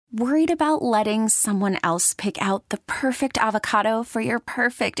Worried about letting someone else pick out the perfect avocado for your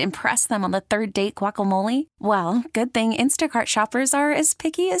perfect impress them on the third date guacamole? Well, good thing Instacart shoppers are as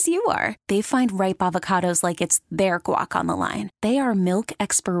picky as you are. They find ripe avocados like it's their guac on the line. They are milk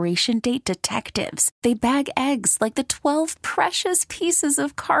expiration date detectives. They bag eggs like the 12 precious pieces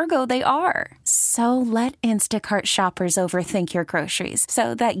of cargo they are. So let Instacart shoppers overthink your groceries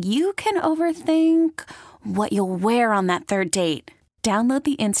so that you can overthink what you'll wear on that third date. Download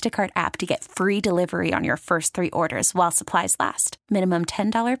the Instacart app to get free delivery on your first 3 orders while supplies last. Minimum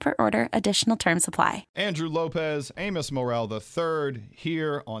 $10 per order. Additional terms apply. Andrew Lopez, Amos Morrell III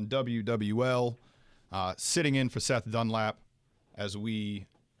here on WWL, sitting in for Seth Dunlap as we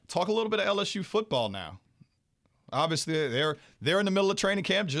talk a little bit of LSU football now. Obviously, they're in the middle of training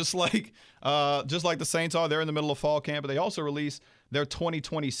camp, just like the Saints are. They're in the middle of fall camp, but they also released their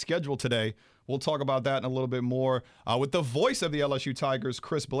 2020 schedule today. We'll talk about that in a little bit more with the voice of the LSU Tigers,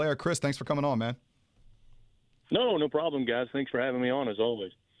 Chris Blair. Chris, thanks for coming on, man. No problem, guys. Thanks for having me on, as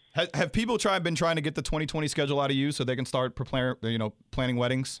always. Have people been trying to get the 2020 schedule out of you so they can start planning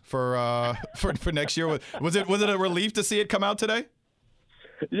weddings for next year? Was it a relief to see it come out today?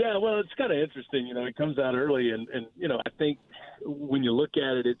 Yeah, well, it's kind of interesting. It comes out early, and I think when you look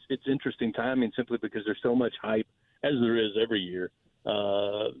at it, it's interesting timing simply because there's so much hype, as there is every year.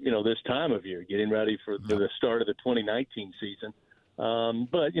 This time of year, getting ready for the start of the 2019 season.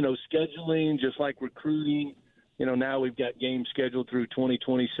 But scheduling, just like recruiting, now we've got games scheduled through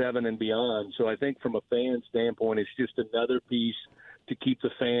 2027 and beyond. So I think from a fan standpoint, it's just another piece to keep the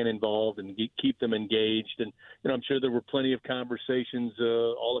fan involved and keep them engaged. And, I'm sure there were plenty of conversations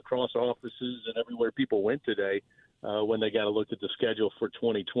all across offices and everywhere people went today when they got to look at the schedule for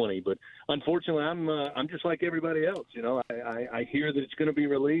 2020. But unfortunately, I'm just like everybody else. I hear that it's going to be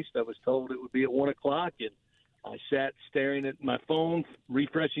released. I was told it would be at 1 o'clock, and I sat staring at my phone,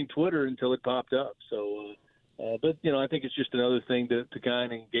 refreshing Twitter until it popped up. So, but I think it's just another thing to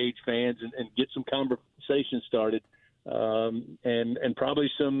kind of engage fans and get some conversation started, and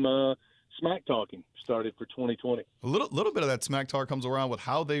probably some smack talking started for 2020. A little bit of that smack talk comes around with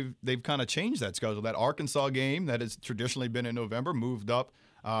how they've kind of changed that schedule. That Arkansas game that has traditionally been in November moved up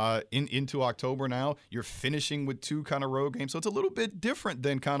into October now. You're finishing with 2 kind of road games, so it's a little bit different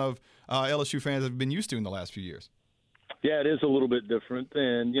than kind of LSU fans have been used to in the last few years. Yeah, it is a little bit different,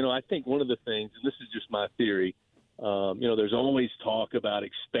 and I think one of the things, and this is just my theory, there's always talk about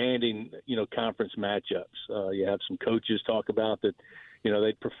expanding conference matchups. You have some coaches talk about that.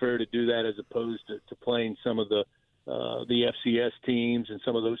 They'd prefer to do that as opposed to playing some of the FCS teams and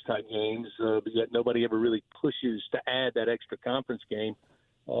some of those type games. But yet nobody ever really pushes to add that extra conference game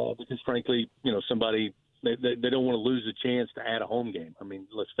because, frankly, they don't want to lose a chance to add a home game. I mean,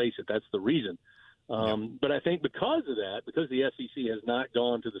 let's face it, that's the reason. But I think because of that, because the SEC has not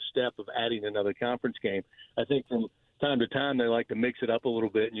gone to the step of adding another conference game, I think from time to time they like to mix it up a little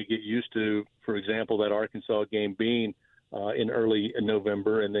bit, and you get used to, for example, that Arkansas game being in early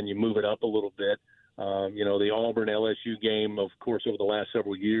November, and then you move it up a little bit. The Auburn LSU game, of course, over the last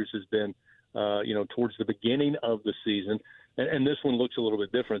several years has been, towards the beginning of the season. And this one looks a little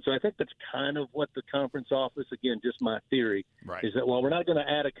bit different. So I think that's kind of what the conference office, again, just my theory, is that while we're not going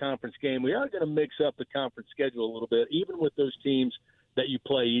to add a conference game, we are going to mix up the conference schedule a little bit, even with those teams that you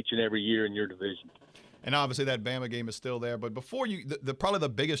play each and every year in your division. And obviously that Bama game is still there. But before probably the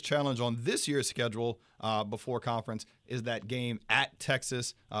biggest challenge on this year's schedule before conference is that game at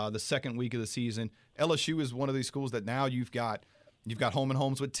Texas, the second week of the season. LSU is one of these schools that now you've got home and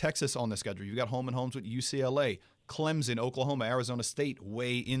homes with Texas on the schedule. You've got home and homes with UCLA, Clemson, Oklahoma, Arizona State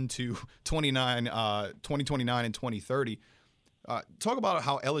way into 2029 and 2030. Talk about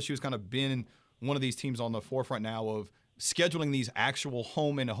how LSU has kind of been one of these teams on the forefront now of scheduling these actual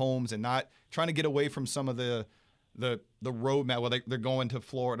home and homes and not trying to get away from some of the roadmap where they're going to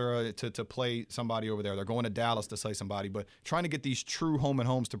Florida to play somebody over there. They're going to Dallas to play somebody, but trying to get these true home and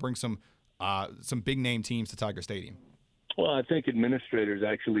homes to bring some big name teams to Tiger Stadium. Well, I think administrators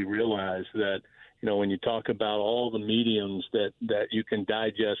actually realize that, when you talk about all the mediums that you can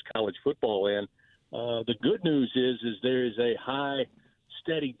digest college football in, the good news is there is a high,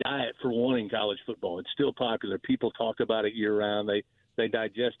 steady diet for wanting college football. It's still popular. People talk about it year-round. They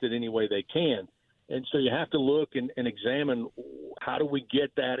digest it any way they can. And so you have to look and examine how do we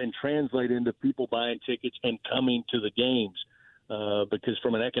get that and translate into people buying tickets and coming to the games. Because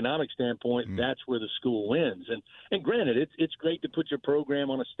from an economic standpoint, that's where the school wins. And granted, it's great to put your program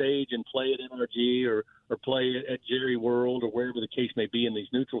on a stage and play at NRG or play at Jerry World or wherever the case may be in these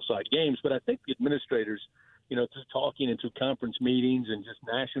neutral site games. But I think the administrators, through talking and through conference meetings and just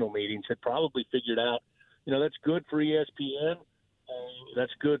national meetings, had probably figured out, that's good for ESPN.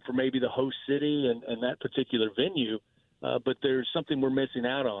 That's good for maybe the host city and that particular venue. But there's something we're missing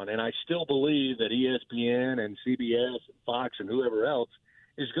out on. And I still believe that ESPN and CBS and Fox and whoever else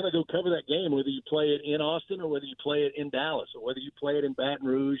is going to go cover that game, whether you play it in Austin or whether you play it in Dallas or whether you play it in Baton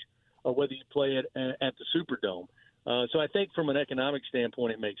Rouge or whether you play it at the Superdome. So I think from an economic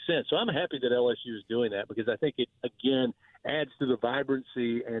standpoint, it makes sense. So I'm happy that LSU is doing that because I think it, again, adds to the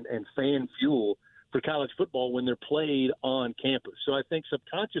vibrancy and fan fuel for college football when they're played on campus. So I think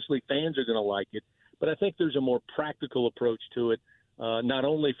subconsciously fans are going to like it, but I think there's a more practical approach to it, not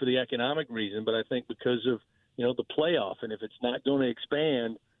only for the economic reason, but I think because of, the playoff. And if it's not going to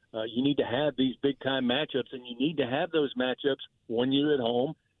expand, you need to have these big-time matchups, and you need to have those matchups one year at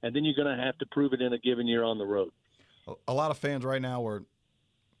home, and then you're going to have to prove it in a given year on the road. A lot of fans right now are,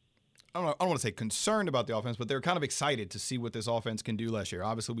 I don't want to say concerned about the offense, but they're kind of excited to see what this offense can do last year.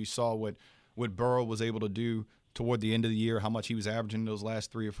 Obviously, we saw what Burrow was able to do toward the end of the year, how much he was averaging in those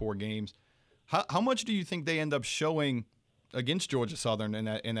last 3 or 4 games. How much do you think they end up showing against Georgia Southern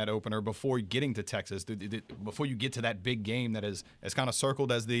in that opener before getting to Texas, before you get to that big game that is kind of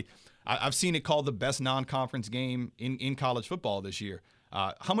circled as I've seen it called the best non-conference game in college football this year.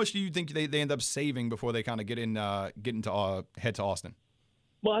 How much do you think they end up saving before they kind of head to Austin?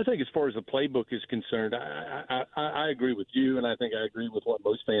 Well, I think as far as the playbook is concerned, I agree with you, and I think I agree with what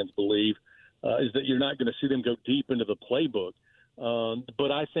most fans believe, is that you're not going to see them go deep into the playbook.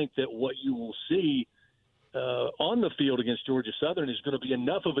 But I think that what you will see on the field against Georgia Southern is going to be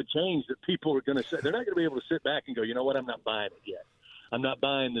enough of a change that people are going to say – they're not going to be able to sit back and go, you know what, I'm not buying it yet. I'm not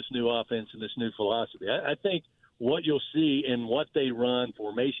buying this new offense and this new philosophy. I think what you'll see in what they run,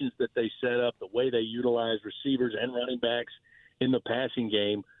 formations that they set up, the way they utilize receivers and running backs in the passing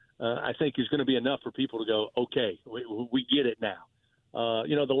game, I think is going to be enough for people to go, okay, we get it now.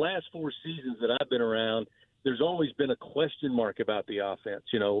 The last 4 seasons that I've been around, there's always been a question mark about the offense.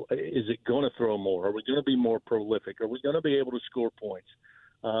 Is it going to throw more? Are we going to be more prolific? Are we going to be able to score points?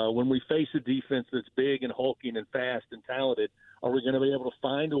 When we face a defense that's big and hulking and fast and talented, are we going to be able to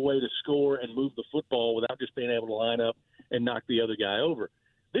find a way to score and move the football without just being able to line up and knock the other guy over?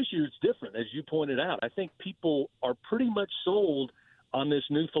 This year it's different, as you pointed out. I think people are pretty much sold on this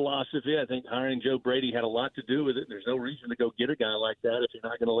new philosophy. I think hiring Joe Brady had a lot to do with it. There's no reason to go get a guy like that if you're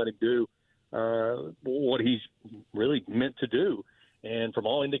not going to let him do what he's really meant to do. And from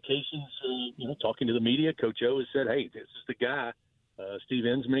all indications, talking to the media, Coach O has said, hey, this is the guy, Steve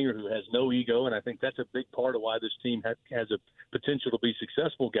Ensminger, who has no ego. And I think that's a big part of why this team has a potential to be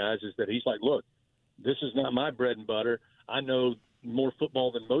successful, guys, is that he's like, look, this is not my bread and butter. I know more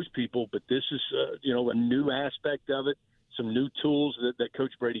football than most people, but this is, a new aspect of it, some new tools that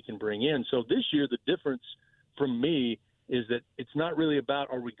Coach Brady can bring in. So this year, the difference from me is that it's not really about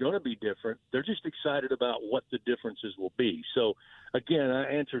are we going to be different. They're just excited about what the differences will be. So, again,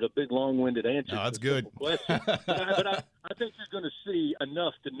 I answered a big, long-winded answer. No, that's good. Question. but I think you're going to see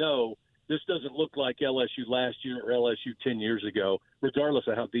enough to know this doesn't look like LSU last year or LSU 10 years ago, regardless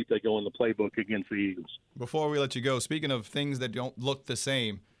of how deep they go in the playbook against the Eagles. Before we let you go, speaking of things that don't look the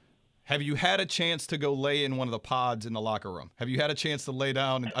same, have you had a chance to go lay in one of the pods in the locker room? Have you had a chance to lay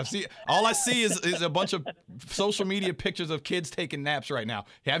down? All I see is a bunch of social media pictures of kids taking naps right now.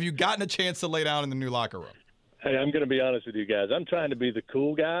 Have you gotten a chance to lay down in the new locker room? Hey, I'm going to be honest with you guys. I'm trying to be the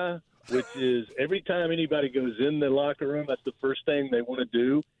cool guy, which is every time anybody goes in the locker room, that's the first thing they want to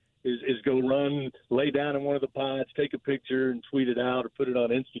do is go run, lay down in one of the pods, take a picture and tweet it out or put it on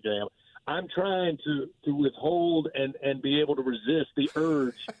Instagram. I'm trying to withhold and be able to resist the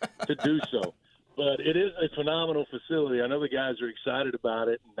urge to do so. But it is a phenomenal facility. I know the guys are excited about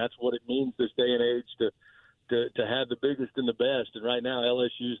it, and that's what it means this day and age to have the biggest and the best. And right now,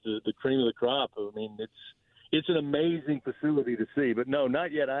 LSU's the cream of the crop. I mean, it's an amazing facility to see. But no,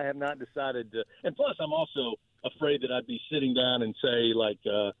 not yet. I have not decided to. And plus, I'm also afraid that I'd be sitting down and say, like,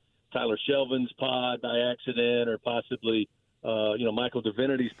 Tyler Shelvin's pod by accident or possibly Michael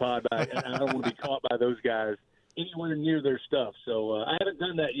Divinity's pod. I don't want to be caught by those guys anywhere near their stuff. So I haven't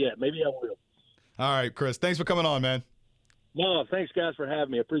done that yet. Maybe I will. All right, Chris. Thanks for coming on, man. No, thanks, guys, for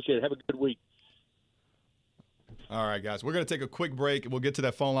having me. I appreciate it. Have a good week. All right, guys. We're going to take a quick break. We'll get to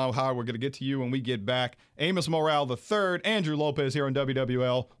that phone line with Howard. We're going to get to you when we get back. Amos Morale III, Andrew Lopez here on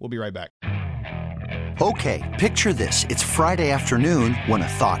WWL. We'll be right back. Okay, picture this. It's Friday afternoon when a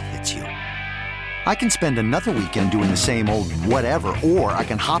thought hits you. I can spend another weekend doing the same old whatever, or I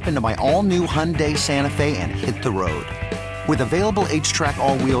can hop into my all-new Hyundai Santa Fe and hit the road. With available H-Track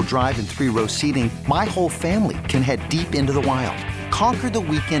all-wheel drive and 3-row seating, my whole family can head deep into the wild. Conquer the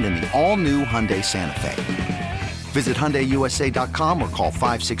weekend in the all-new Hyundai Santa Fe. Visit HyundaiUSA.com or call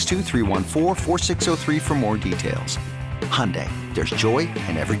 562-314-4603 for more details. Hyundai, there's joy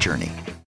in every journey.